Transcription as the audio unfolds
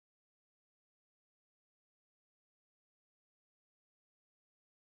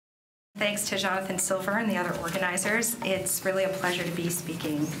Thanks to Jonathan Silver and the other organizers. It's really a pleasure to be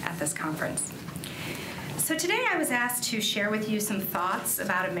speaking at this conference. So today I was asked to share with you some thoughts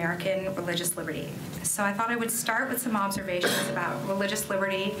about American religious liberty. So I thought I would start with some observations about religious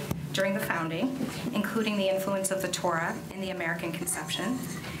liberty during the founding, including the influence of the Torah in the American conception.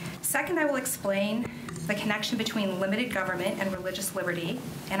 Second, I will explain the connection between limited government and religious liberty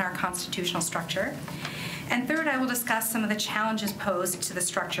in our constitutional structure. And third, I will discuss some of the challenges posed to the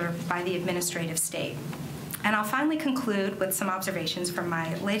structure by the administrative state. And I'll finally conclude with some observations from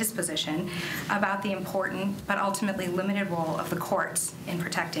my latest position about the important but ultimately limited role of the courts in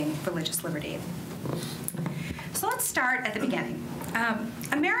protecting religious liberty. So let's start at the beginning.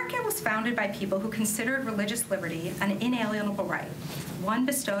 America was founded by people who considered religious liberty an inalienable right, one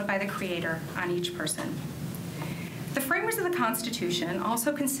bestowed by the Creator on each person. The framers of the Constitution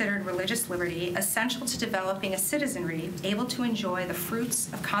also considered religious liberty essential to developing a citizenry able to enjoy the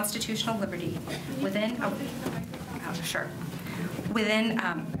fruits of constitutional liberty within a...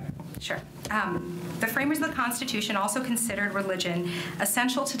 The framers of the Constitution also considered religion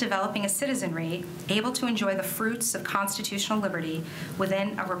essential to developing a citizenry able to enjoy the fruits of constitutional liberty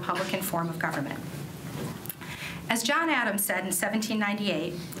within a republican form of government. As John Adams said in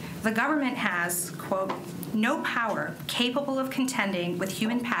 1798, the government has, quote, no power capable of contending with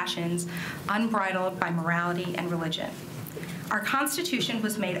human passions unbridled by morality and religion. Our Constitution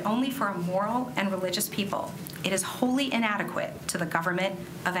was made only for a moral and religious people. It is wholly inadequate to the government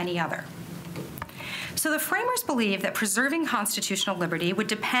of any other. So the framers believed that preserving constitutional liberty would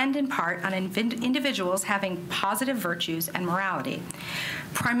depend in part on individuals having positive virtues and morality,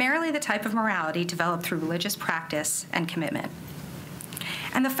 primarily the type of morality developed through religious practice and commitment.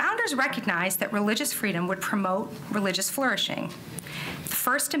 And the founders recognized that religious freedom would promote religious flourishing. The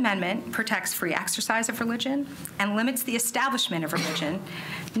First Amendment protects free exercise of religion and limits the establishment of religion,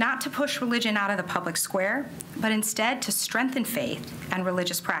 not to push religion out of the public square, but instead to strengthen faith and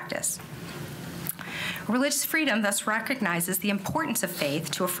religious practice. Religious freedom thus recognizes the importance of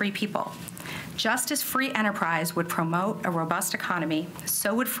faith to a free people. Just as free enterprise would promote a robust economy,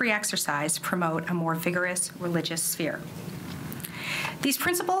 so would free exercise promote a more vigorous religious sphere. These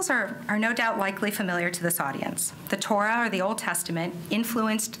principles are no doubt likely familiar to this audience. The Torah, or the Old Testament,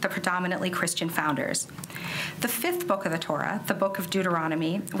 influenced the predominantly Christian founders. The fifth book of the Torah, the book of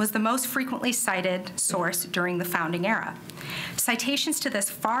Deuteronomy, was the most frequently cited source during the founding era. Citations to this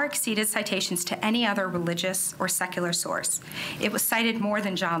far exceeded citations to any other religious or secular source. It was cited more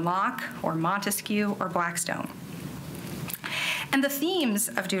than John Locke or Montesquieu or Blackstone. And the themes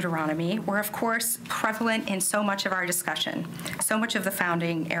of Deuteronomy were, of course, prevalent in so much of our discussion, so much of the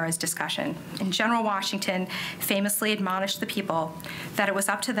founding era's discussion. And General Washington famously admonished the people that it was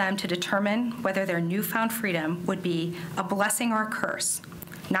up to them to determine whether their newfound freedom would be a blessing or a curse,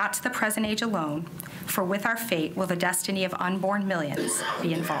 not to the present age alone, for with our fate will the destiny of unborn millions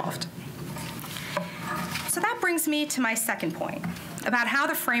be involved. So that brings me to my second point, about how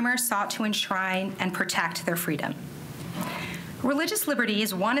the framers sought to enshrine and protect their freedom. Religious liberty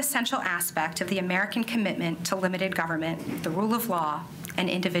is one essential aspect of the American commitment to limited government, the rule of law, and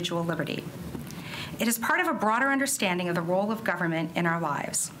individual liberty. It is part of a broader understanding of the role of government in our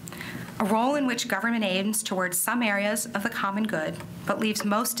lives, a role in which government aims towards some areas of the common good, but leaves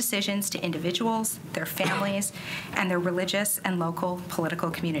most decisions to individuals, their families, and their religious and local political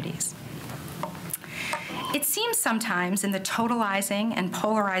communities. It seems sometimes in the totalizing and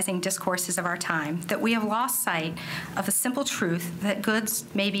polarizing discourses of our time that we have lost sight of the simple truth that goods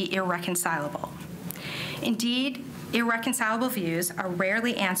may be irreconcilable. Indeed, irreconcilable views are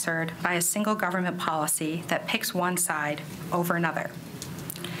rarely answered by a single government policy that picks one side over another.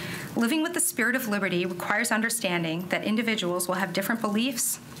 Living with the spirit of liberty requires understanding that individuals will have different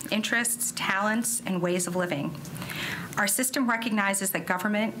beliefs, interests, talents, and ways of living. Our system recognizes that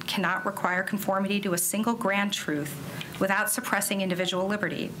government cannot require conformity to a single grand truth without suppressing individual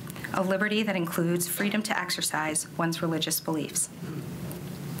liberty, a liberty that includes freedom to exercise one's religious beliefs.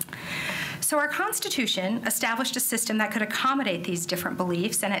 So our Constitution established a system that could accommodate these different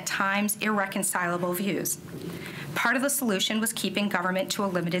beliefs and at times irreconcilable views. Part of the solution was keeping government to a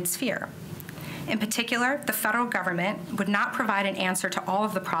limited sphere. In particular, the federal government would not provide an answer to all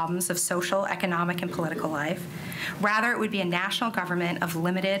of the problems of social, economic, and political life. Rather, it would be a national government of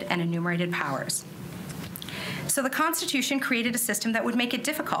limited and enumerated powers. So the Constitution created a system that would make it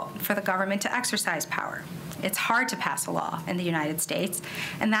difficult for the government to exercise power. It's hard to pass a law in the United States,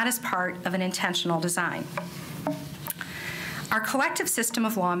 and that is part of an intentional design. Our collective system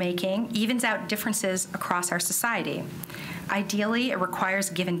of lawmaking evens out differences across our society. Ideally, it requires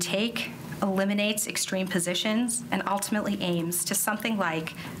give and take, eliminates extreme positions, and ultimately aims to something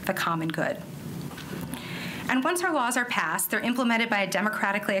like the common good. And once our laws are passed, they're implemented by a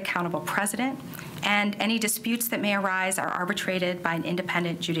democratically accountable president, and any disputes that may arise are arbitrated by an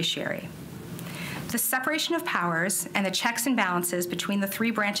independent judiciary. The separation of powers and the checks and balances between the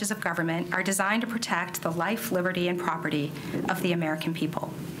three branches of government are designed to protect the life, liberty, and property of the American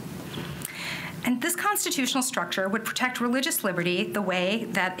people. And this constitutional structure would protect religious liberty the way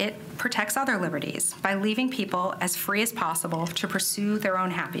that it protects other liberties, by leaving people as free as possible to pursue their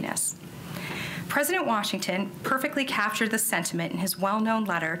own happiness. President Washington perfectly captured this sentiment in his well-known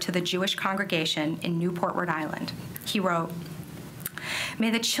letter to the Jewish congregation in Newport, Rhode Island. He wrote, "May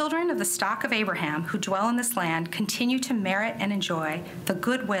the children of the stock of Abraham who dwell in this land continue to merit and enjoy the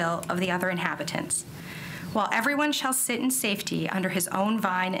goodwill of the other inhabitants, while everyone shall sit in safety under his own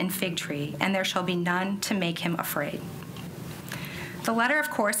vine and fig tree, and there shall be none to make him afraid." The letter, of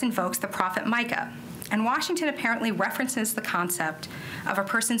course, invokes the prophet Micah, and Washington apparently references the concept of a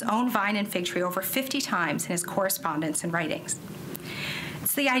person's own vine and fig tree over 50 times in his correspondence and writings.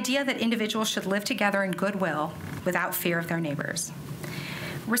 It's the idea that individuals should live together in goodwill without fear of their neighbors.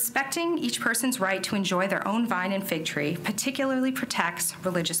 Respecting each person's right to enjoy their own vine and fig tree particularly protects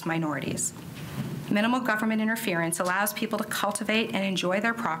religious minorities. Minimal government interference allows people to cultivate and enjoy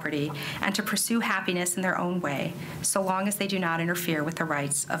their property and to pursue happiness in their own way, so long as they do not interfere with the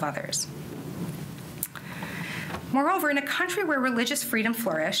rights of others. Moreover, in a country where religious freedom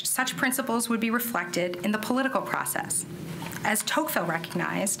flourished, such principles would be reflected in the political process. As Tocqueville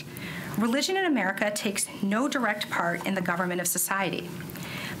recognized, religion in America takes no direct part in the government of society,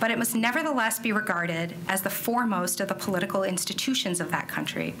 but it must nevertheless be regarded as the foremost of the political institutions of that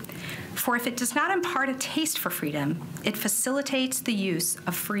country. For if it does not impart a taste for freedom, it facilitates the use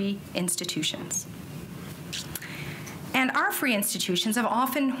of free institutions. And our free institutions have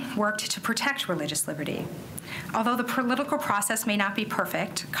often worked to protect religious liberty. Although the political process may not be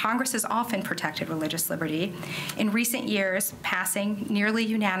perfect, Congress has often protected religious liberty, in recent years passing nearly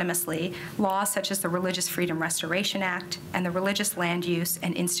unanimously laws such as the Religious Freedom Restoration Act and the Religious Land Use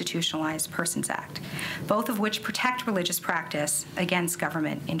and Institutionalized Persons Act, both of which protect religious practice against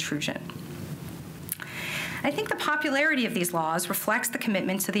government intrusion. I think the popularity of these laws reflects the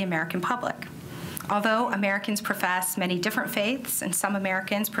commitment to the American public. Although Americans profess many different faiths and some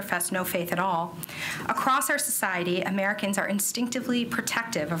Americans profess no faith at all, across our society, Americans are instinctively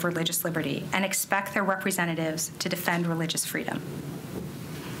protective of religious liberty and expect their representatives to defend religious freedom.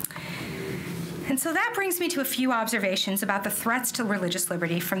 And so that brings me to a few observations about the threats to religious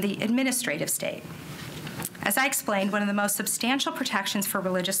liberty from the administrative state. As I explained, one of the most substantial protections for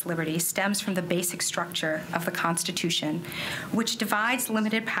religious liberty stems from the basic structure of the Constitution, which divides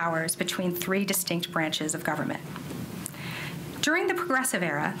limited powers between three distinct branches of government. During the Progressive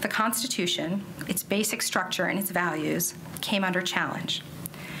Era, the Constitution, its basic structure and its values, came under challenge.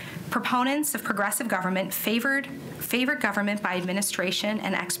 Proponents of progressive government favored government by administration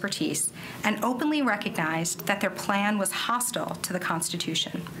and expertise, and openly recognized that their plan was hostile to the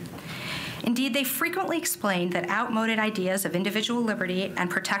Constitution. Indeed, they frequently explained that outmoded ideas of individual liberty and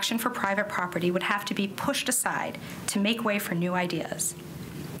protection for private property would have to be pushed aside to make way for new ideas.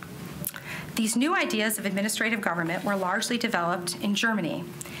 These new ideas of administrative government were largely developed in Germany,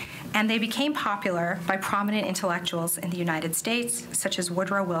 and they became popular by prominent intellectuals in the United States, such as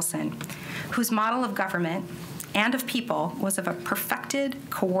Woodrow Wilson, whose model of government and of people was of a perfected,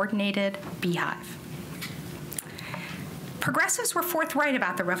 coordinated beehive. Progressives were forthright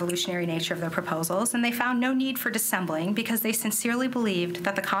about the revolutionary nature of their proposals, and they found no need for dissembling because they sincerely believed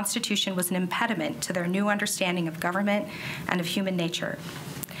that the Constitution was an impediment to their new understanding of government and of human nature.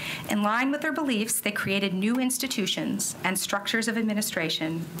 In line with their beliefs, they created new institutions and structures of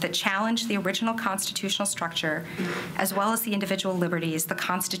administration that challenged the original constitutional structure, as well as the individual liberties the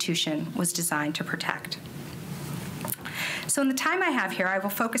Constitution was designed to protect. So in the time I have here, I will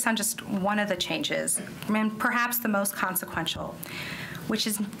focus on just one of the changes, and perhaps the most consequential, which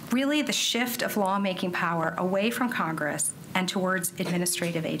is really the shift of lawmaking power away from Congress and towards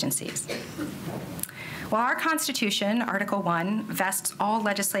administrative agencies. While our Constitution, Article 1, vests all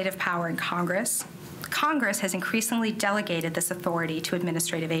legislative power in Congress, Congress has increasingly delegated this authority to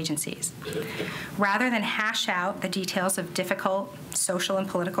administrative agencies. Rather than hash out the details of difficult social and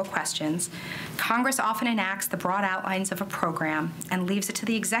political questions, Congress often enacts the broad outlines of a program and leaves it to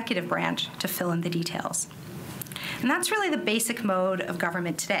the executive branch to fill in the details. And that's really the basic mode of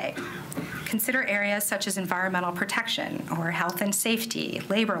government today. Consider areas such as environmental protection or health and safety,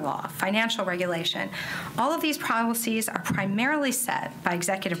 labor law, financial regulation. All of these policies are primarily set by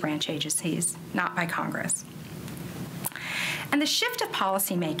executive branch agencies, not by Congress. And the shift of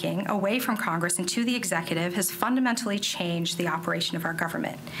policymaking away from Congress and to the executive has fundamentally changed the operation of our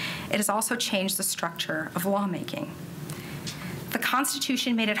government. It has also changed the structure of lawmaking. The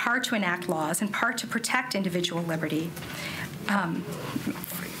Constitution made it hard to enact laws, in part to protect individual liberty.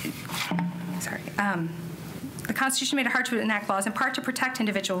 The Constitution made it hard to enact laws, in part to protect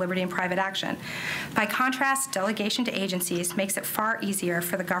individual liberty and private action. By contrast, delegation to agencies makes it far easier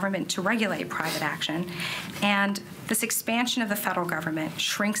for the government to regulate private action, and this expansion of the federal government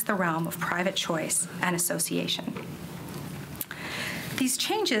shrinks the realm of private choice and association. These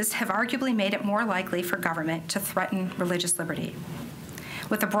changes have arguably made it more likely for government to threaten religious liberty.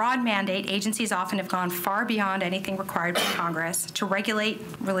 With a broad mandate, agencies often have gone far beyond anything required by Congress to regulate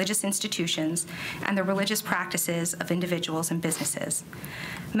religious institutions and the religious practices of individuals and businesses.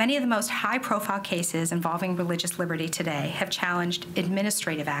 Many of the most high-profile cases involving religious liberty today have challenged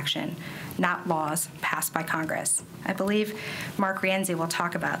administrative action, not laws passed by Congress. I believe Mark Rienzi will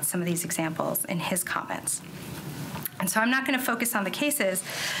talk about some of these examples in his comments. And so I'm not going to focus on the cases,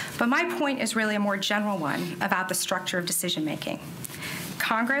 but my point is really a more general one about the structure of decision-making.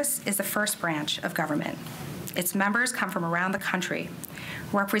 Congress is the first branch of government. Its members come from around the country,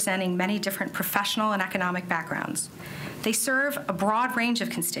 representing many different professional and economic backgrounds. They serve a broad range of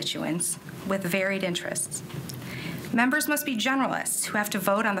constituents with varied interests. Members must be generalists who have to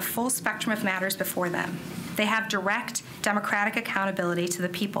vote on the full spectrum of matters before them. They have direct democratic accountability to the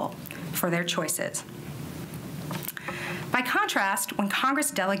people for their choices. By contrast, when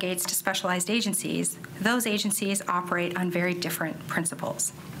Congress delegates to specialized agencies, those agencies operate on very different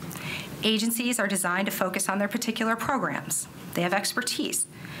principles. Agencies are designed to focus on their particular programs. They have expertise,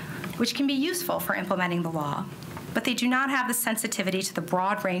 which can be useful for implementing the law, but they do not have the sensitivity to the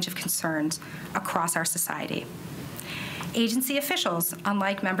broad range of concerns across our society. Agency officials,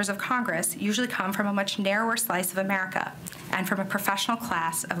 unlike members of Congress, usually come from a much narrower slice of America and from a professional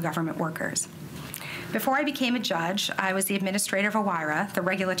class of government workers. Before I became a judge, I was the administrator of OIRA, the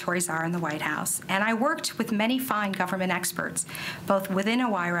regulatory czar in the White House, and I worked with many fine government experts, both within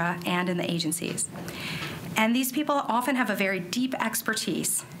OIRA and in the agencies. And these people often have a very deep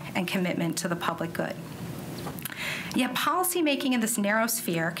expertise and commitment to the public good. Yet policymaking in this narrow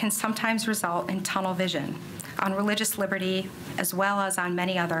sphere can sometimes result in tunnel vision on religious liberty as well as on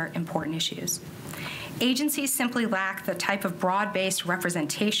many other important issues. Agencies simply lack the type of broad-based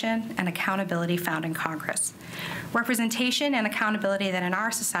representation and accountability found in Congress. Representation and accountability that in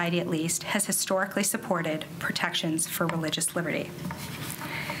our society, at least, has historically supported protections for religious liberty.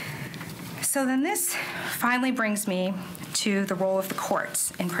 So then this finally brings me to the role of the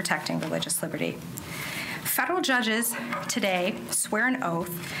courts in protecting religious liberty. Federal judges today swear an oath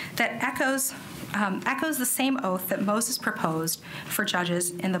that echoes the same oath that Moses proposed for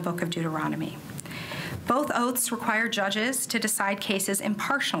judges in the book of Deuteronomy. Both oaths require judges to decide cases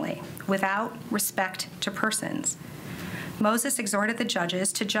impartially, without respect to persons. Moses exhorted the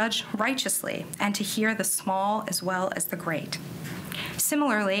judges to judge righteously and to hear the small as well as the great.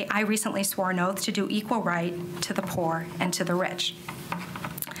 Similarly, I recently swore an oath to do equal right to the poor and to the rich.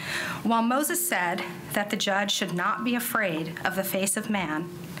 While Moses said that the judge should not be afraid of the face of man,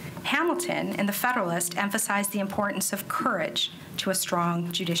 Hamilton in the Federalist emphasized the importance of courage to a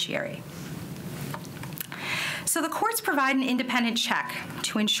strong judiciary. So the courts provide an independent check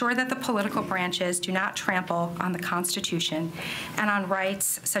to ensure that the political branches do not trample on the Constitution and on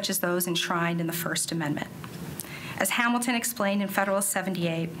rights such as those enshrined in the First Amendment. As Hamilton explained in Federalist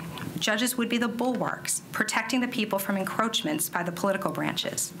 78, judges would be the bulwarks protecting the people from encroachments by the political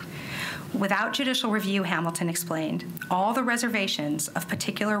branches. Without judicial review, Hamilton explained, all the reservations of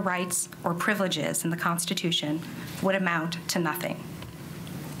particular rights or privileges in the Constitution would amount to nothing.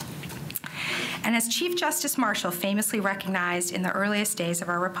 And as Chief Justice Marshall famously recognized in the earliest days of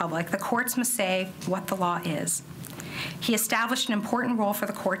our republic, the courts must say what the law is. He established an important role for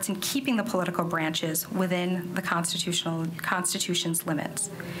the courts in keeping the political branches within the Constitution's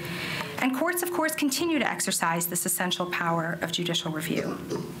limits. And courts, of course, continue to exercise this essential power of judicial review.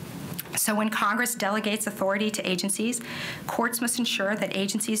 So when Congress delegates authority to agencies, courts must ensure that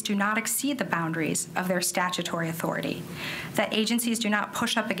agencies do not exceed the boundaries of their statutory authority, that agencies do not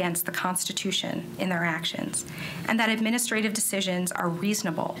push up against the Constitution in their actions, and that administrative decisions are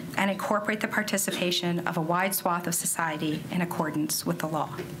reasonable and incorporate the participation of a wide swath of society in accordance with the law.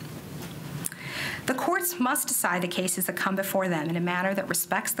 The courts must decide the cases that come before them in a manner that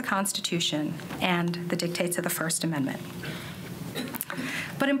respects the Constitution and the dictates of the First Amendment.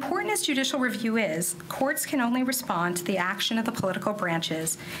 But important as judicial review is, courts can only respond to the action of the political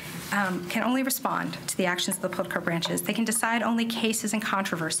branches, They can decide only cases and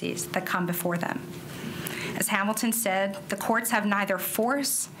controversies that come before them. As Hamilton said, the courts have neither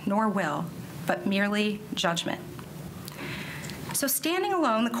force nor will, but merely judgment. So standing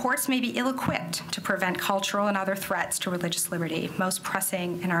alone, the courts may be ill-equipped to prevent cultural and other threats to religious liberty, most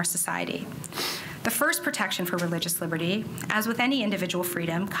pressing in our society. The first protection for religious liberty, as with any individual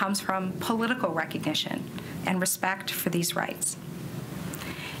freedom, comes from political recognition and respect for these rights.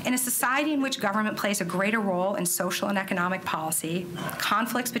 In a society in which government plays a greater role in social and economic policy,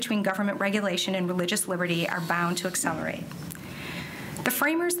 conflicts between government regulation and religious liberty are bound to accelerate. The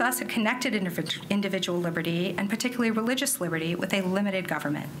framers thus had connected individual liberty, and particularly religious liberty, with a limited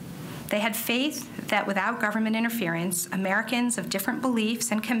government. They had faith that without government interference, Americans of different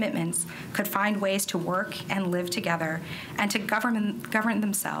beliefs and commitments could find ways to work and live together and to govern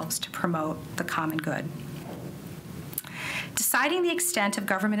themselves to promote the common good. Deciding the extent of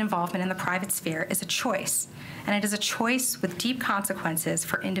government involvement in the private sphere is a choice, and it is a choice with deep consequences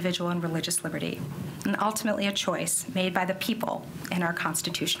for individual and religious liberty, and ultimately a choice made by the people in our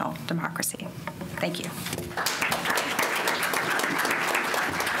constitutional democracy. Thank you.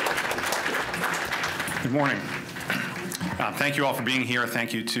 Good morning. Thank you all for being here.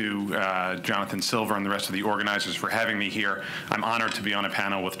 Thank you to Jonathan Silver and the rest of the organizers for having me here. I'm honored to be on a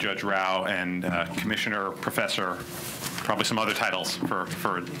panel with Judge Rao and Commissioner, Professor, probably some other titles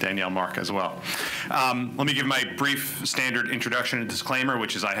for Danielle Mark as well. Let me give my brief standard introduction and disclaimer,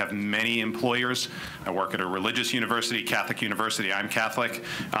 which is I have many employers. I work at a religious university, Catholic University. I'm Catholic.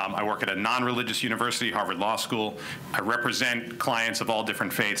 I work at a non-religious university, Harvard Law School. I represent clients of all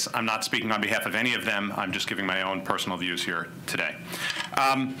different faiths. I'm not speaking on behalf of any of them. I'm just giving my own personal views here today.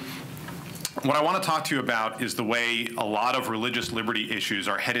 What I want to talk to you about is the way a lot of religious liberty issues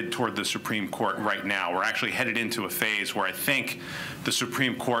are headed toward the Supreme Court right now. We're actually headed into a phase where I think the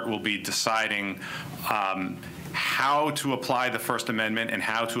Supreme Court will be deciding how to apply the First Amendment and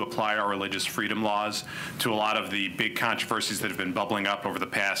how to apply our religious freedom laws to a lot of the big controversies that have been bubbling up over the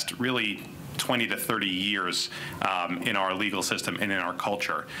past really 20 to 30 years in our legal system and in our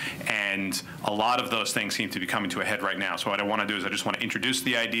culture. And a lot of those things seem to be coming to a head right now. So what I want to do is I just want to introduce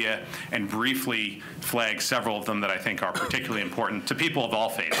the idea and briefly flag several of them that I think are particularly important to people of all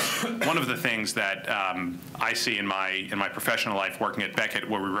faiths. One of the things that I see in my professional life working at Becket,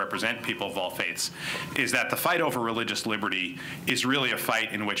 where we represent people of all faiths, is that the fight over religious liberty is really a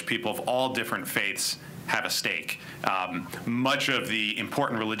fight in which people of all different faiths have a stake. Much of the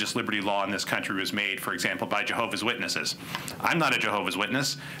important religious liberty law in this country was made, for example, by Jehovah's Witnesses. I'm not a Jehovah's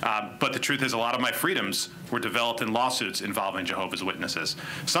Witness, but the truth is a lot of my freedoms were developed in lawsuits involving Jehovah's Witnesses.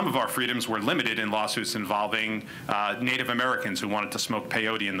 Some of our freedoms were limited in lawsuits involving Native Americans who wanted to smoke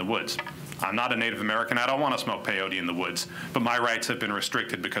peyote in the woods. I'm not a Native American. I don't want to smoke peyote in the woods, but my rights have been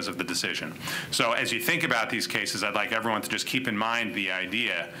restricted because of the decision. So as you think about these cases, I'd like everyone to just keep in mind the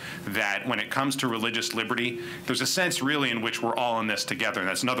idea that when it comes to religious liberty, there's a sense really in which we're all in this together. And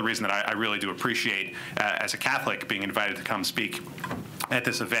that's another reason that I really do appreciate, as a Catholic, being invited to come speak at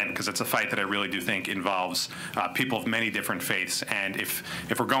this event, because it's a fight that I really do think involves people of many different faiths. And if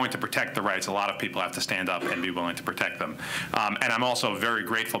we're going to protect the rights, a lot of people have to stand up and be willing to protect them. And I'm also very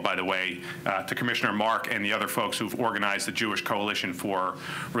grateful, by the way, to Commissioner Mark and the other folks who've organized the Jewish Coalition for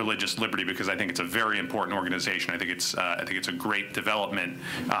Religious Liberty, because I think it's a very important organization. I think it's a great development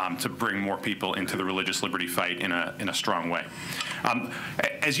to bring more people into the religious liberty fight in a strong way.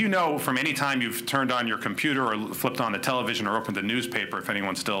 As you know, from any time you've turned on your computer or flipped on the television or opened the newspaper, if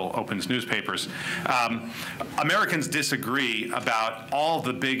anyone still opens newspapers, Americans disagree about all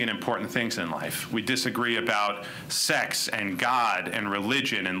the big and important things in life. We disagree about sex and God and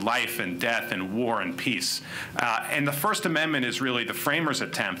religion and life and death and war and peace. And the First Amendment is really the framers'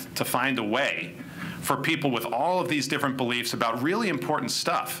 attempt to find a way for people with all of these different beliefs about really important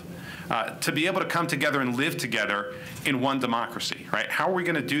stuff to be able to come together and live together in one democracy, right? How are we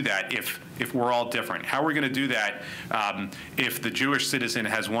going to do that if we're all different? How are we going to do that if the Jewish citizen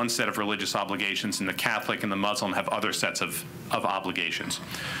has one set of religious obligations and the Catholic and the Muslim have other sets of obligations?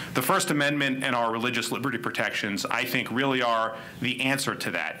 The First Amendment and our religious liberty protections, I think, really are the answer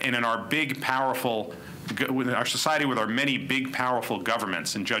to that. And in our big, powerful, with our society with our many big, powerful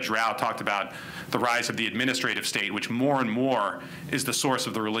governments, and Judge Rao talked about the rise of the administrative state, which more and more is the source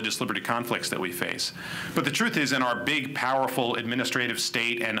of the religious liberty conflicts that we face. But the truth is, in our big, powerful administrative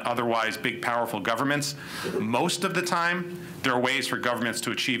state and otherwise big, powerful governments, most of the time, there are ways for governments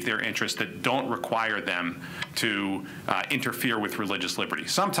to achieve their interests that don't require them to interfere with religious liberty.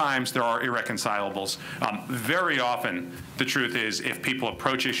 Sometimes there are irreconcilables. Very often, the truth is, if people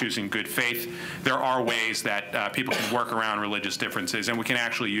approach issues in good faith, there are ways that people can work around religious differences, and we can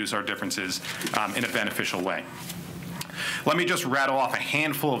actually use our differences in a beneficial way. Let me just rattle off a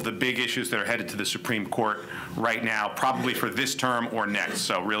handful of the big issues that are headed to the Supreme Court right now, probably for this term or next,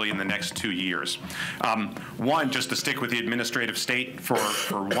 so really in the next 2 years. One, just to stick with the administrative state for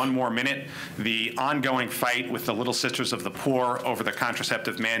one more minute, the ongoing fight with the Little Sisters of the Poor over the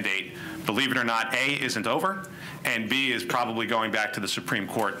contraceptive mandate, believe it or not, A, isn't over, and B, is probably going back to the Supreme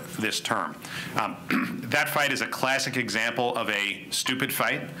Court this term. That fight is a classic example of a stupid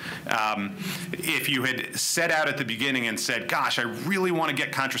fight. If you had set out at the beginning and said, gosh, I really want to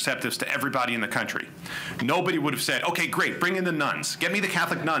get contraceptives to everybody in the country, nobody would have said, okay, great, bring in the nuns. Get me the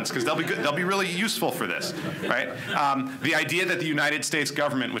Catholic nuns, because they'll be good. They'll be really useful for this, right? The idea that the United States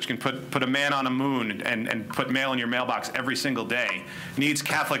government, which can put a man on a moon and put mail in your mailbox every single day, needs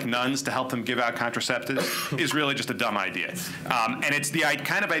Catholic nuns to help them give out contraceptives is really just a dumb idea. And it's the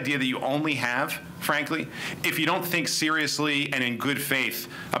kind of idea that you only have, frankly, if you don't think seriously and in good faith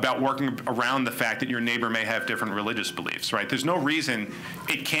about working around the fact that your neighbor may have different religious beliefs, right? There's no reason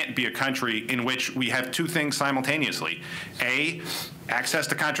it can't be a country in which we have two things simultaneously. A, access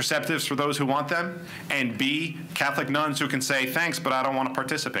to contraceptives for those who want them, and B, Catholic nuns who can say, thanks, but I don't want to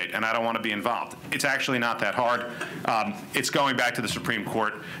participate and I don't want to be involved. It's actually not that hard. It's going back to the Supreme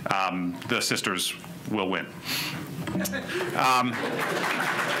Court. The sisters will win.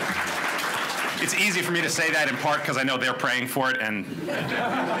 It's easy for me to say that in part because I know they're praying for it and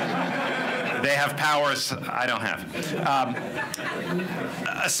they have powers I don't have.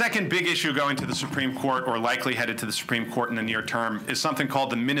 A second big issue going to the Supreme Court, or likely headed to the Supreme Court in the near term, is something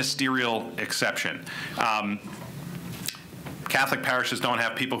called the ministerial exception. Catholic parishes don't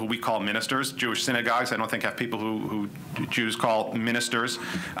have people who we call ministers. Jewish synagogues, I don't think, have people who Jews call ministers.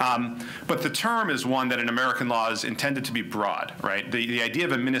 But the term is one that in American law is intended to be broad, right? The idea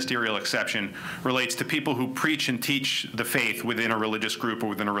of a ministerial exception relates to people who preach and teach the faith within a religious group or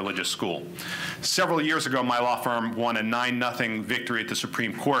within a religious school. Several years ago, my law firm won a 9-0 victory at the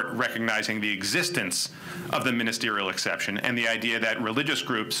Supreme Court recognizing the existence of the ministerial exception and the idea that religious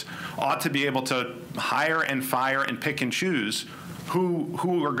groups ought to be able to hire and fire and pick and choose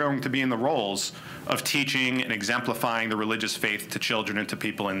who are going to be in the roles of teaching and exemplifying the religious faith to children and to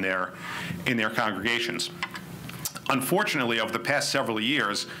people in their congregations. Unfortunately, over the past several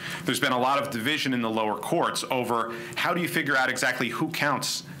years, there's been a lot of division in the lower courts over how do you figure out exactly who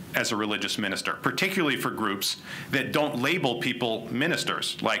counts as a religious minister, particularly for groups that don't label people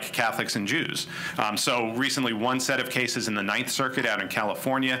ministers, like Catholics and Jews. So recently, one set of cases in the Ninth Circuit out in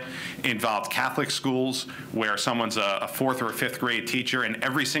California involved Catholic schools where someone's a 4th or 5th grade teacher, and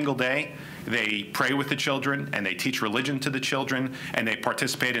every single day they pray with the children, and they teach religion to the children, and they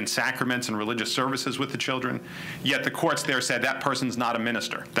participate in sacraments and religious services with the children. Yet the courts there said that person's not a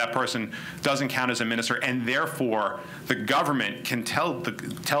minister. That person doesn't count as a minister, and therefore the government can tell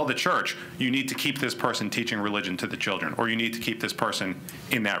the church, you need to keep this person teaching religion to the children, or you need to keep this person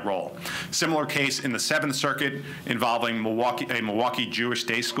in that role. Similar case in the 7th Circuit involving a Milwaukee Jewish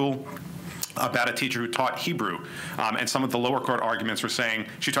day school about a teacher who taught Hebrew, and some of the lower court arguments were saying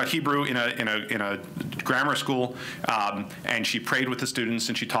she taught Hebrew in a grammar school, and she prayed with the students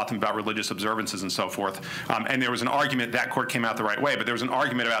and she taught them about religious observances and so forth. And there was an argument, that court came out the right way, but there was an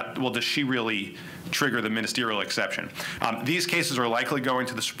argument about, well, does she really trigger the ministerial exception? These cases are likely going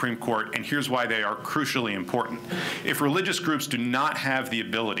to the Supreme Court, and here's why they are crucially important. If religious groups do not have the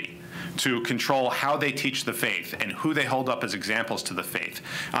ability to control how they teach the faith and who they hold up as examples to the faith,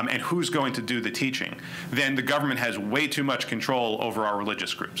 and who's going to do the teaching, then the government has way too much control over our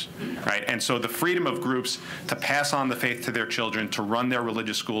religious groups, right? And so the freedom of groups to pass on the faith to their children, to run their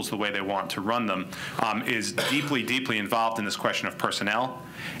religious schools the way they want to run them, is deeply, deeply involved in this question of personnel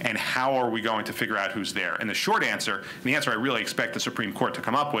and how are we going to figure out who's there. And the short answer, and the answer I really expect the Supreme Court to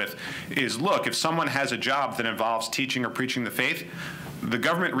come up with, is look, if someone has a job that involves teaching or preaching the faith, the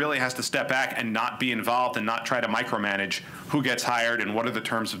government really has to step back and not be involved and not try to micromanage who gets hired and what are the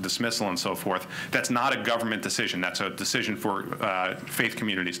terms of dismissal and so forth. That's not a government decision. That's a decision for faith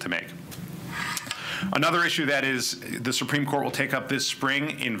communities to make. Another issue that is the Supreme Court will take up this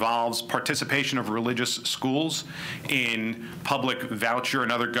spring involves participation of religious schools in public voucher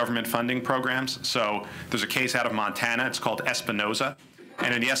and other government funding programs. So there's a case out of Montana. It's called Espinoza.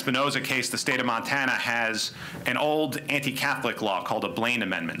 And in the Espinoza case, the state of Montana has an old anti-Catholic law called a Blaine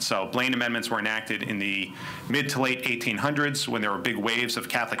Amendment. So Blaine Amendments were enacted in the mid to late 1800s when there were big waves of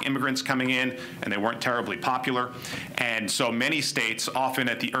Catholic immigrants coming in, and they weren't terribly popular. And so many states, often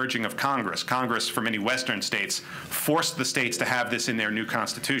at the urging of Congress for many Western states, forced the states to have this in their new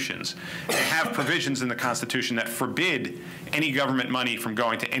constitutions. They have provisions in the Constitution that forbid any government money from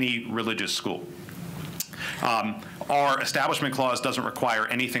going to any religious school. Our Establishment Clause doesn't require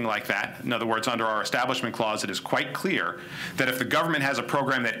anything like that. In other words, under our Establishment Clause, it is quite clear that if the government has a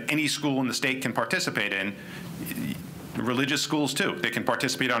program that any school in the state can participate in, religious schools too, they can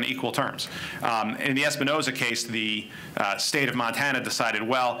participate on equal terms. In the Espinoza case, the state of Montana decided,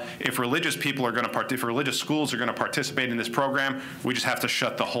 well, if religious people are going to if religious schools are going to participate in this program, we just have to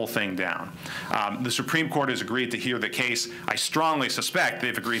shut the whole thing down. The Supreme Court has agreed to hear the case. I strongly suspect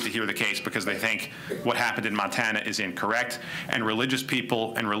they've agreed to hear the case because they think what happened in Montana is incorrect, and religious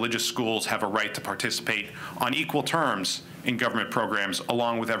people and religious schools have a right to participate on equal terms in government programs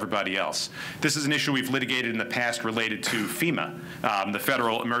along with everybody else. This is an issue we've litigated in the past related to FEMA, the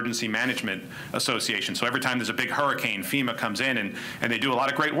Federal Emergency Management Association. So every time there's a big hurricane, FEMA comes in and they do a lot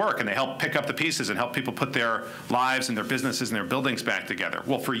of great work, and they help pick up the pieces and help people put their lives and their businesses and their buildings back together.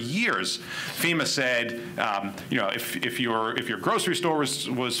 Well, for years, FEMA said, you know, if your grocery store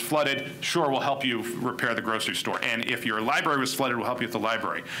was flooded, sure, we'll help you repair the grocery store. And if your library was flooded, we'll help you with the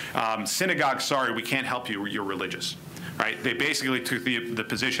library. Synagogue, sorry, we can't help you, you're religious. Right? They basically took the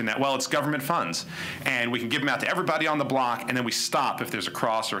position that, well, it's government funds, and we can give them out to everybody on the block, and then we stop if there's a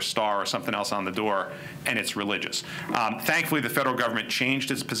cross or a star or something else on the door, and it's religious. Thankfully, the federal government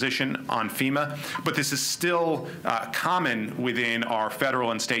changed its position on FEMA, but this is still common within our federal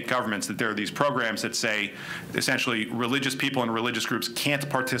and state governments that there are these programs that say, essentially, religious people and religious groups can't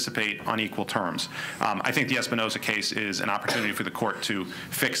participate on equal terms. I think the Espinoza case is an opportunity for the court to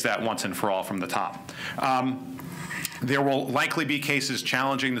fix that once and for all from the top. There will likely be cases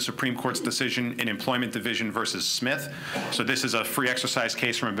challenging the Supreme Court's decision in Employment Division versus Smith. So this is a free exercise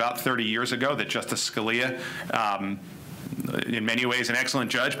case from about 30 years ago that Justice Scalia, in many ways an excellent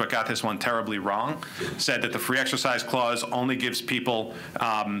judge, but got this one terribly wrong, said that the free exercise clause only gives people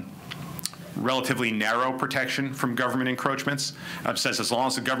relatively narrow protection from government encroachments. Says as long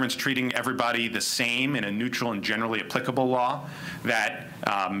as the government's treating everybody the same in a neutral and generally applicable law, that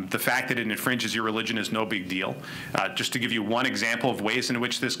the fact that it infringes your religion is no big deal. Just to give you one example of ways in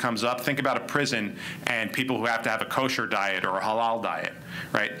which this comes up, think about a prison and people who have to have a kosher diet or a halal diet,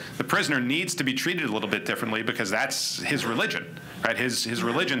 right? The prisoner needs to be treated a little bit differently because that's his religion, right? His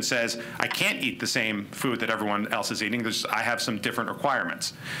religion says, I can't eat the same food that everyone else is eating. I have some different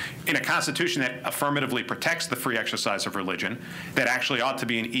requirements. In a constitution that affirmatively protects the free exercise of religion, that actually ought to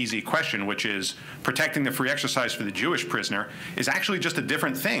be an easy question, which is protecting the free exercise for the Jewish prisoner is actually just a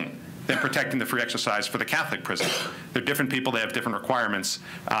different thing than protecting the free exercise for the Catholic prisoner. They're different people, they have different requirements,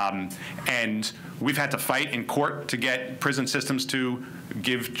 and we've had to fight in court to get prison systems to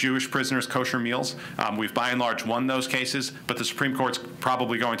give Jewish prisoners kosher meals. We've by and large won those cases, but the Supreme Court's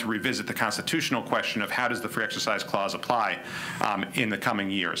probably going to revisit the constitutional question of how does the free exercise clause apply in the coming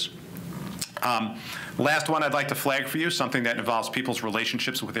years. Last one I'd like to flag for you, something that involves people's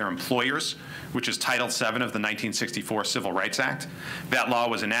relationships with their employers, which is Title VII of the 1964 Civil Rights Act. That law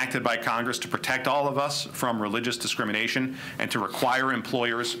was enacted by Congress to protect all of us from religious discrimination and to require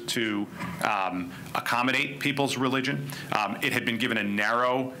employers to accommodate people's religion. It had been given a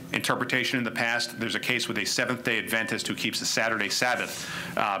narrow interpretation in the past. There's a case with a Seventh-day Adventist who keeps a Saturday Sabbath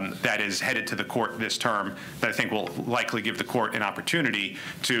that is headed to the court this term that I think will likely give the court an opportunity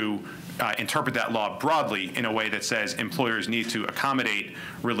to interpret that law broadly in a way that says employers need to accommodate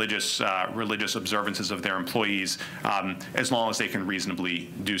religious observances of their employees as long as they can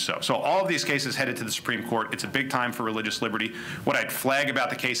reasonably do so. So all of these cases headed to the Supreme Court. It's a big time for religious liberty. What I'd flag about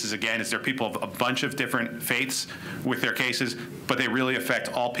the cases, again, is there are people of a bunch of different faiths with their cases, but they really affect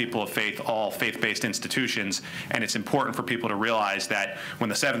all people of faith, all faith-based institutions, and it's important for people to realize that when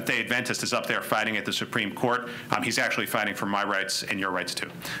the Seventh-day Adventist is up there fighting at the Supreme Court, he's actually fighting for my rights and your rights too.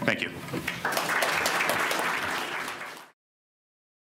 Thank you.